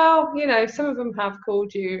goes, well, some of them have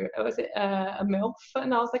called you, was it a MILF?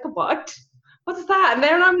 And I was like, a what? What's that? And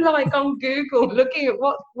then I'm like on Google looking at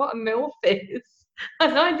what a MILF is.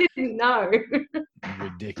 And I didn't know.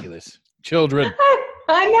 Ridiculous. Children.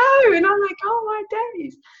 I know. And I'm like, oh my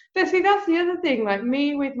days. But see, that's the other thing, like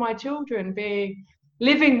me with my children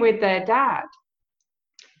living with their dad.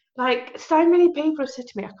 Like so many people have said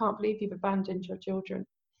to me, I can't believe you've abandoned your children.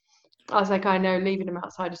 I was like, I know, leaving them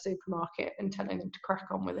outside a supermarket and telling them to crack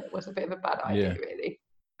on with it was a bit of a bad idea, really.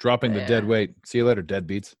 Dropping the dead weight. See you later,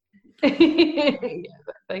 deadbeats. Yeah,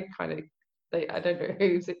 they kind of I don't know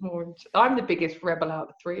who's it more. I'm the biggest rebel out of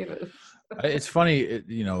the three of us. It's funny,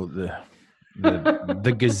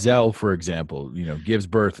 the gazelle, for example, gives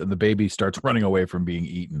birth and the baby starts running away from being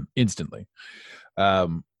eaten instantly.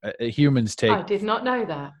 Humans take. I did not know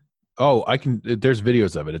that. Oh, there's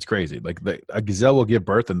videos of it. It's crazy. Like a gazelle will give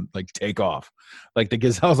birth and like take off. Like the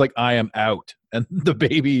gazelle's like, I am out. And the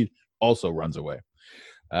baby also runs away.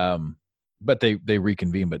 But they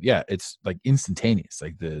reconvene. But yeah, it's like instantaneous.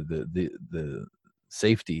 Like the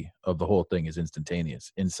safety of the whole thing is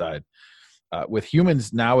instantaneous inside. With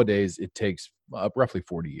humans nowadays, it takes roughly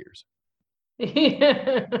 40 years.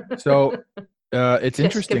 So it's Jessica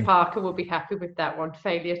interesting. Parker will be happy with that one.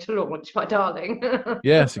 Failure to launch, my darling.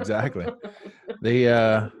 Yes, exactly.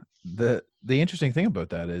 The interesting thing about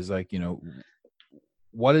that is like,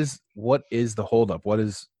 what is the holdup? What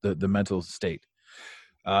is the mental state?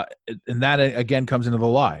 And that again comes into the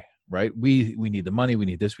lie, right? We need the money, we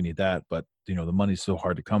need this, we need that, but the money's so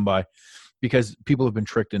hard to come by because people have been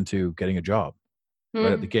tricked into getting a job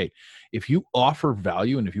right at the gate. If you offer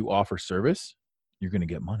value and if you offer service, you're going to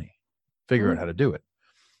get money. Figure out how to do it,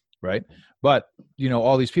 right? But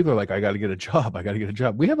all these people are like, I got to get a job.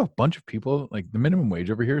 We have a bunch of people, like the minimum wage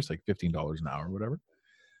over here is like $15 an hour or whatever,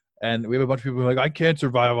 and we have a bunch of people who are like, I can't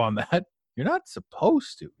survive on that. You're not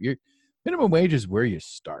supposed to. Your minimum wage is where you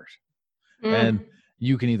start, and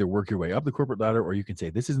you can either work your way up the corporate ladder or you can say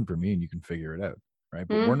this isn't for me, and you can figure it out, right?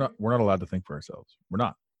 But we're not allowed to think for ourselves. We're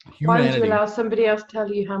not. Why would you allow somebody else to tell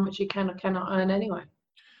you how much you can or cannot earn anyway?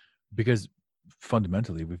 Because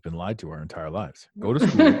fundamentally we've been lied to our entire lives. Go to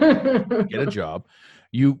school, get a job.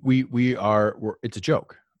 It's a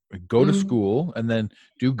joke. Go to school and then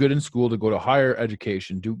do good in school to go to higher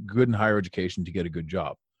education, do good in higher education to get a good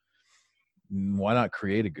job. Why not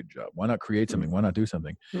create a good job? Why not create something? Why not do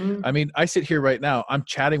something? I mean, I sit here right now, I'm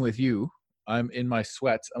chatting with you. I'm in my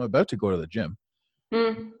sweats. I'm about to go to the gym.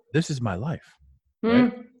 This is my life.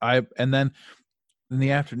 Right? And then in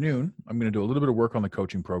the afternoon, I'm going to do a little bit of work on the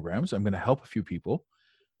coaching programs. I'm going to help a few people.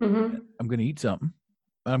 I'm going to eat something.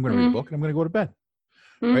 And I'm going to read a book and I'm going to go to bed.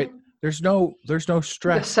 Right? There's no stress.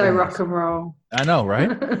 That's so rock and roll. I know,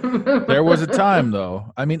 right? There was a time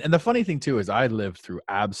though. I mean, and the funny thing too is I lived through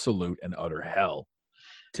absolute and utter hell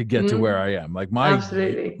to get to where I am. Like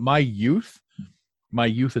my youth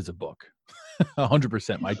is a book.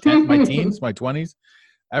 100%. My teens, my 20s,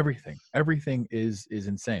 everything is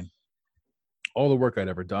insane. All the work I'd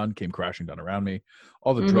ever done came crashing down around me.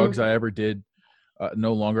 All the drugs I ever did,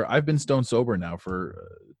 no longer. I've been stone sober now for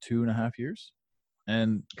 2.5 years.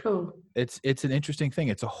 And cool. It's an interesting thing.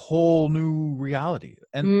 It's a whole new reality.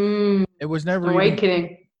 And it was never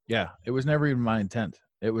awakening. It was never even my intent.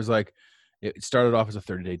 It was like, it started off as a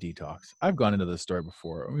 30-day detox. I've gone into this story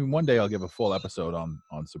before. I mean, one day I'll give a full episode on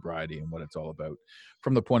sobriety and what it's all about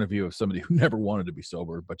from the point of view of somebody who never wanted to be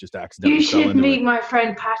sober, but just accidentally You should meet my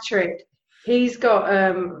friend Patrick. He's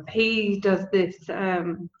got, he does this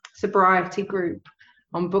sobriety group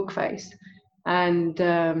on Bookface. And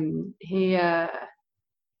he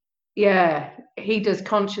does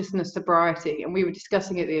consciousness sobriety. And we were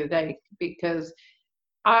discussing it the other day because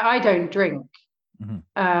I don't drink.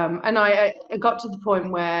 And I got to the point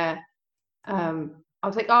where I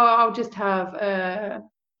was like, I'll just have an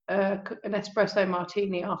espresso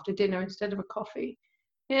martini after dinner instead of a coffee.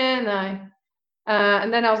 And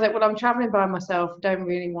then I was like, well, I'm traveling by myself. Don't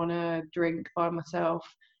really want to drink by myself.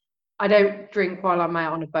 I don't drink while I'm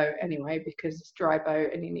out on a boat anyway, because it's a dry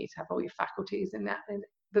boat and you need to have all your faculties in that.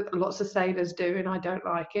 But lots of sailors do, and I don't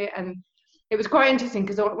like it. And it was quite interesting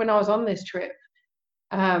because when I was on this trip,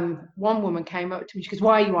 one woman came up to me. She goes,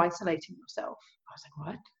 "Why are you isolating yourself?" I was like,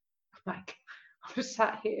 "What?" Like, I was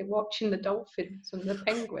sat here watching the dolphins and the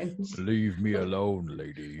penguins. Leave me alone,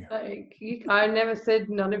 lady. Like, I never said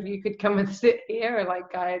none of you could come and sit here.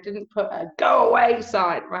 Like, I didn't put a go away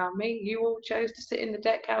sign around me. You all chose to sit in the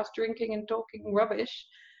deck house drinking and talking rubbish.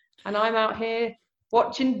 And I'm out here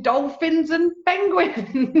watching dolphins and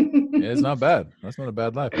penguins. Yeah, it's not bad. That's not a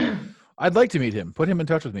bad life. I'd like to meet him. Put him in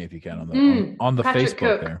touch with me if you can on the Patrick Facebook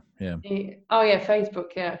Cook. there. Yeah. Oh yeah,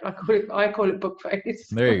 Facebook. Yeah, I call it Bookface.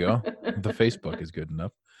 There you go. The Facebook is good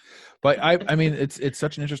enough. But I mean, it's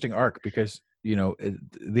such an interesting arc because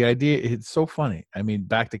the idea, it's so funny. I mean,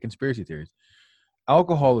 back to conspiracy theories.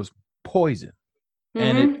 Alcohol is poison,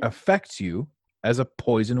 and it affects you as a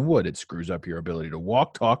poison would. It screws up your ability to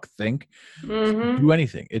walk, talk, think, do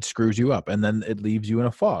anything. It screws you up, and then it leaves you in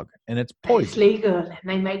a fog, and it's poison. It's legal, and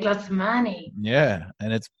they make lots of money. Yeah,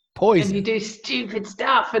 and it's poison. And you do stupid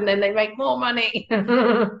stuff, and then they make more money.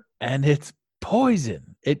 And it's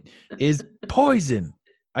poison. It is poison.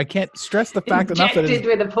 I can't stress the fact enough that Injected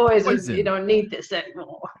with a poison. poison. You don't need this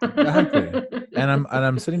anymore. Exactly. And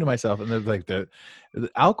I'm sitting to myself, and there's like the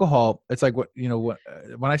alcohol. It's like when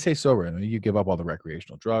I say sober, I mean, you give up all the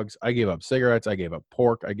recreational drugs. I gave up cigarettes. I gave up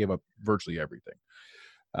pork. I gave up virtually everything.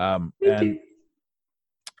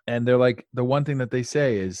 And they're like, the one thing that they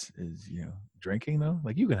say is drinking though.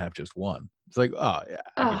 Like, you can have just one. It's like, oh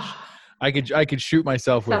yeah, I could shoot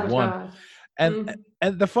myself with one. And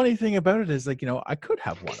the funny thing about it is, like, I could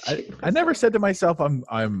have one. I never said to myself,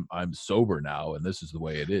 I'm sober now and this is the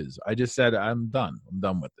way it is. I just said, I'm done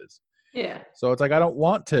with this. Yeah. So it's like, I don't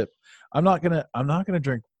want to. I'm not gonna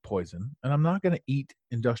drink poison, and I'm not gonna eat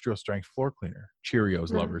industrial strength floor cleaner.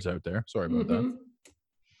 Cheerios lovers out there, sorry about that.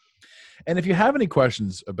 And if you have any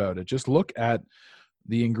questions about it, just look at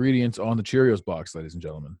the ingredients on the Cheerios box, ladies and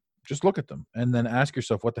gentlemen. Just look at them and then ask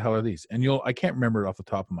yourself, what the hell are these? And I can't remember it off the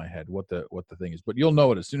top of my head what the thing is, but you'll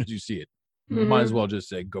know it as soon as you see it. You might as well just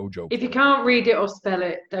say Gojo. If you can't read it or spell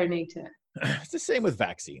it, don't eat it. It's the same with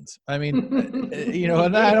vaccines. I mean,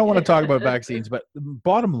 and I don't want to talk about vaccines, but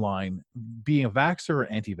bottom line, being a vaxxer or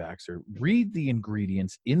anti-vaxxer, read the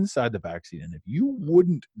ingredients inside the vaccine. And if you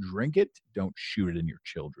wouldn't drink it, don't shoot it in your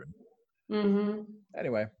children.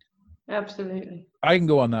 Anyway. Absolutely. I can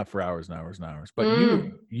go on that for hours and hours and hours. But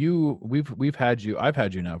I've had you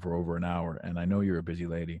now for over an hour, and I know you're a busy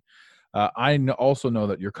lady. I also know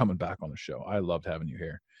that you're coming back on the show. I loved having you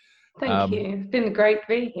here. Thank you. It's been great to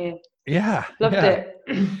be here. Yeah. Loved it.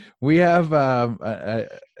 We have the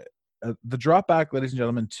drop back, ladies and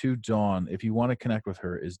gentlemen, to Dawn. If you want to connect with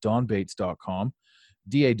her, is dawnbates.com.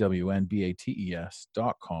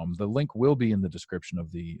 DAWNBATES.com. The link will be in the description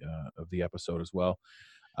of the episode as well.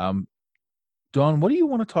 Dawn, what do you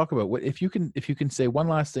want to talk about? What if you can say one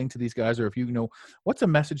last thing to these guys, or if what's a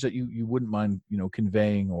message that you wouldn't mind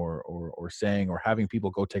conveying or saying, or having people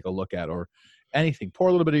go take a look at, or anything? Pour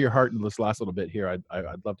a little bit of your heart into this last little bit here. I'd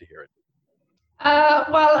love to hear it.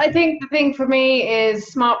 Well, I think the thing for me is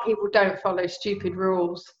smart people don't follow stupid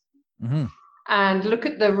rules. And look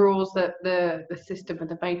at the rules that the system and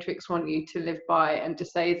the matrix want you to live by, and to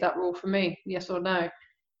say, is that rule for me? Yes or no?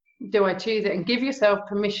 Do I choose it? And give yourself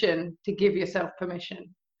permission to give yourself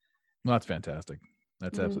permission. Well, that's fantastic.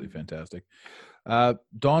 That's absolutely fantastic.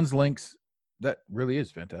 Dawn's links, that really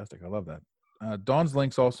is fantastic. I love that. Dawn's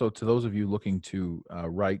links also to those of you looking to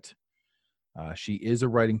write. She is a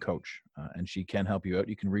writing coach, and she can help you out.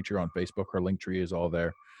 You can reach her on Facebook. Her link tree is all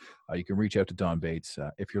there. You can reach out to Dawn Bates.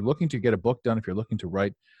 If you're looking to get a book done, if you're looking to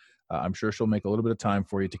write, I'm sure she'll make a little bit of time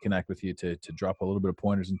for you to connect with you, to drop a little bit of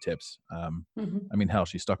pointers and tips. I mean, hell,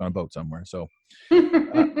 she's stuck on a boat somewhere, so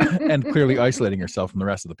and clearly isolating herself from the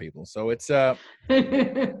rest of the people. So it's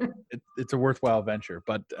it's a worthwhile venture.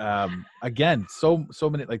 But again, so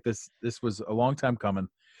many, like this was a long time coming.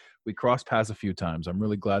 We crossed paths a few times. I'm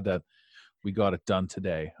really glad that we got it done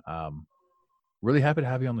today. Really happy to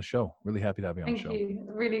have you on the show. Thank you.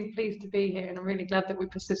 Really pleased to be here, and I'm really glad that we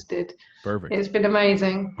persisted. Perfect. It's been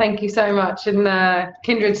amazing. Thank you so much. And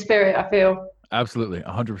kindred spirit, I feel. Absolutely,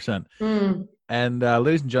 100%. And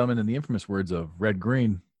ladies and gentlemen, in the infamous words of Red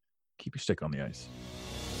Green, keep your stick on the ice.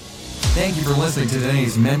 Thank you for listening to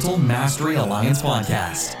today's Mental Mastery Alliance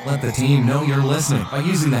podcast. Let the team know you're listening by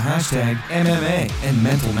using the hashtag MMA and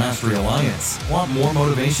Mental Mastery Alliance. Want more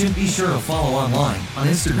motivation? Be sure to follow online on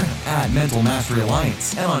Instagram at Mental Mastery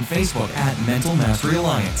Alliance and on Facebook at Mental Mastery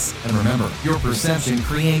Alliance. And remember, your perception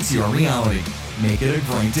creates your reality. Make it a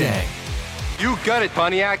great day. You got it,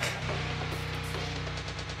 Pontiac.